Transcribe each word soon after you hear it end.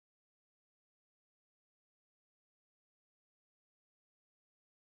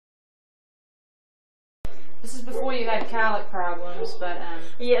This is before you had colic problems, but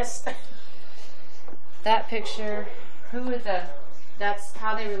yes. That picture, that's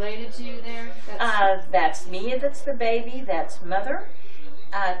how they related to you there? That's me, that's the baby, that's mother.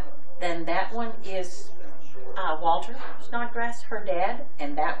 Then that one is Walter Snodgrass, her dad,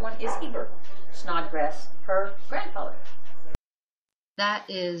 and that one is Heber Snodgrass, her grandfather. That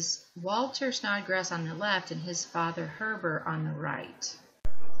is Walter Snodgrass on the left and his father Herbert on the right.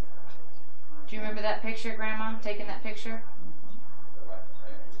 Do you remember that picture, Grandma, taking that picture?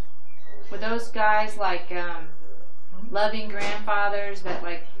 Were those guys like loving grandfathers that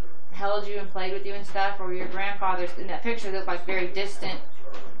like held you and played with you and stuff, or were your grandfathers in that picture looked like very distant,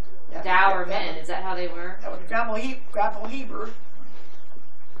 dour men? Is that how they were? That was Grandpa Heber,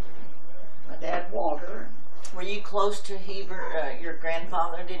 my dad Walter. Were you close to Heber, your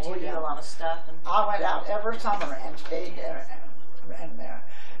grandfather? Did you do a lot of stuff? I went out every summer and stayed there and there.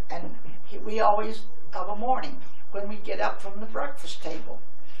 And we always, of a morning, when we get up from the breakfast table,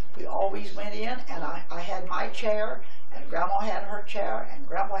 we always went in, and I had my chair, and Grandma had her chair, and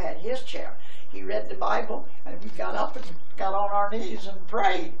Grandpa had his chair. He read the Bible, and we got up and got on our knees and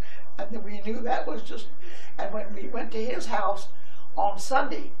prayed. And then we knew that was just, and when we went to his house on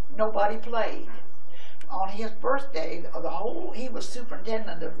Sunday, nobody played. On his birthday, he was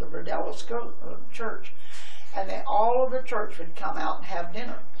superintendent of the Verdella School church, and then all of the church would come out and have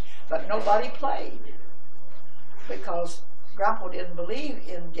dinner, but nobody played because Grandpa didn't believe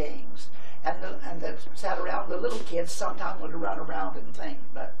in games, and they sat around. The little kids sometimes would run around and think,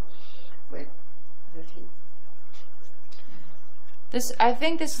 but I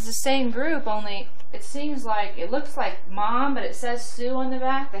think this is the same group, only it seems like it looks like Mom, but it says Sue on the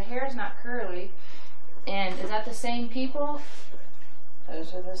back. The hair's not curly. And is that the same people?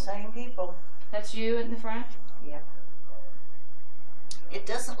 Those are the same people. That's you in the front? Yep. It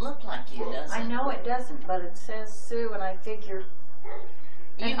doesn't look like you, does it? I know it doesn't, but it says Sue, and I figure...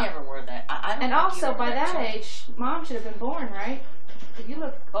 You never were that. I don't and think also, you were by that child. age, Mom should have been born, right? You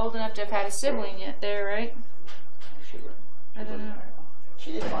look old enough to have had a sibling yet there, right? I don't know.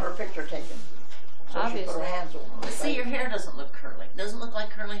 She didn't want her picture taken, so Obviously. she put her hands on her But see, your hair doesn't look curly. It doesn't look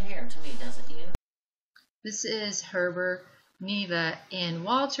like curly hair to me, does it, you? This is Herbert, Neva, and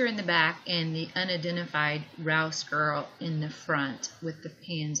Walter in the back, and the unidentified Rouse girl in the front with the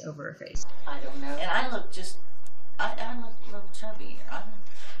hands over her face. I don't know. And I look I look a little chubby.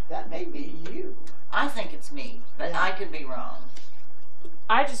 That may be you. I think it's me, but Yeah. I could be wrong.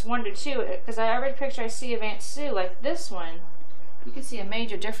 I just wondered too, because every picture I see of Aunt Sue, like this one, you can see a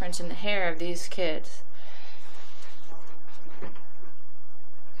major difference in the hair of these kids.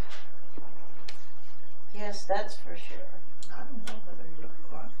 Yes, that's for sure. I don't know whether you look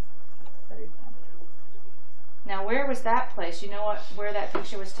like. Now, where was that place? You know where that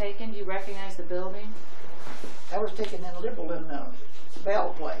picture was taken? Do you recognize the building? That was taken in Libel in the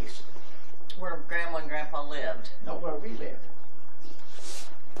Bell place. Where Grandma and Grandpa lived. No, where we lived.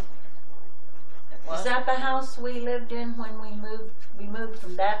 Was that the house we lived in when we moved? We moved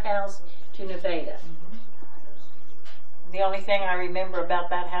from that house to Nevada. The only thing I remember about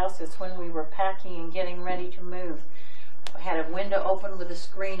that house is when we were packing and getting ready to move. I had a window open with a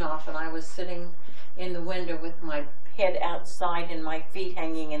screen off, and I was sitting in the window with my head outside and my feet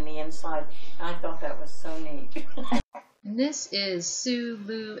hanging in the inside. And I thought that was so neat. And this is Sue,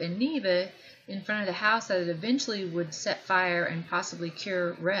 Lou, and Neva in front of the house that eventually would set fire and possibly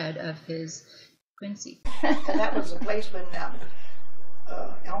cure Red of his Quincy. And that was the place when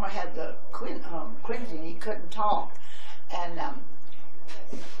Elmer had the Quincy and he couldn't talk. And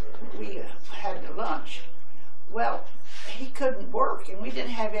we had lunch. Well, he couldn't work and we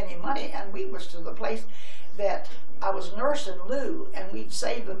didn't have any money, and we was to the place that I was nursing Lou, and we'd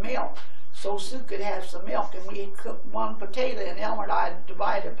save the milk so Sue could have some milk, and we cooked one potato and Elmer and I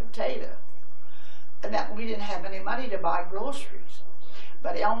divided a potato. And that we didn't have any money to buy groceries.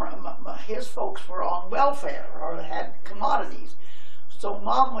 But Elmer, his folks were on welfare or had commodities. So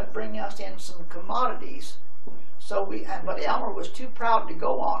Mom would bring us in some commodities. So but Elmer was too proud to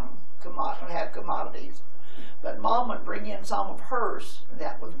go on have commodities. But Mom would bring in some of hers.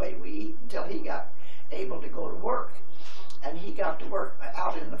 That was the way we eat until he got able to go to work. And he got to work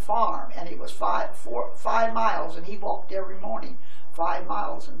out in the farm, and it was 5 miles, and he walked every morning 5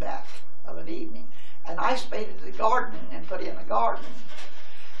 miles and back of an evening. And I spaded the garden and put in the garden.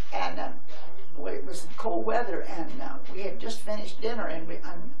 And it was cold weather, and we had just finished dinner, and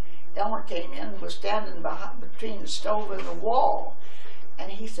Elmer came in and was standing between the stove and the wall.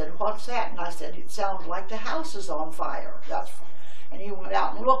 And he said, "What's that?" And I said, "It sounds like the house is on fire." And he went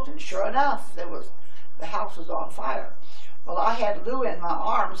out and looked, and sure enough, the house was on fire. Well, I had Lou in my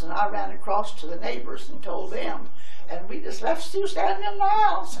arms, and I ran across to the neighbors and told them, and we just left Sue standing in the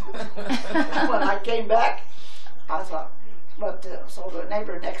house. When I came back, I thought, so the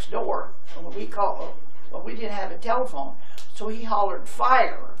neighbor next door, when we called, well, we didn't have a telephone, so he hollered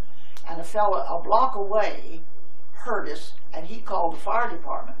fire, and a fella a block away heard us, and he called the fire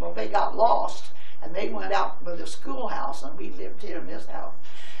department. Well, they got lost, and they went out by the schoolhouse, and we lived here in this house.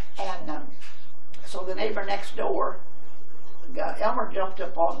 And so the neighbor next door, Elmer jumped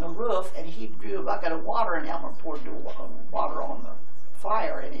up on the roof, and he drew a bucket of water, and Elmer poured the water on the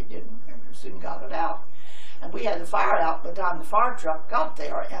fire, and he didn't, and soon got it out. And we had the fire out by the time the fire truck got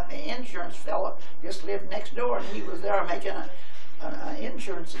there, and the insurance fella just lived next door, and he was there making an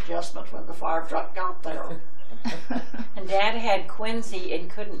insurance adjustment when the fire truck got there. And Dad had quinsy and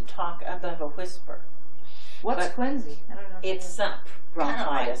couldn't talk above a whisper. What's quinsy? I don't know. It's bronchitis.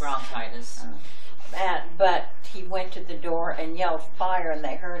 Kind of like bronchitis. But he went to the door and yelled fire, and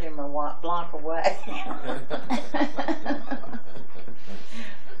they heard him a block away.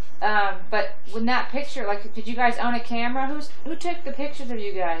 But when that picture, like, did you guys own a camera? Who took the pictures of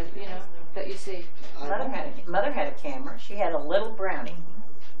you guys? You know, that you see. Mother had a camera. She had a little brownie.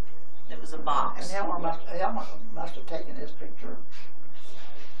 It was a box. And Elmer must have taken his picture.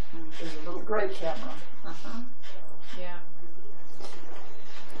 It was a little gray camera. Yeah.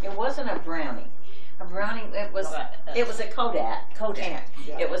 It wasn't a brownie. A brownie. It was a Kodak.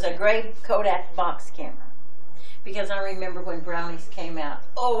 Yeah. It was a gray Kodak box camera. Because I remember when brownies came out.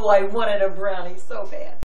 Oh, I wanted a brownie so bad.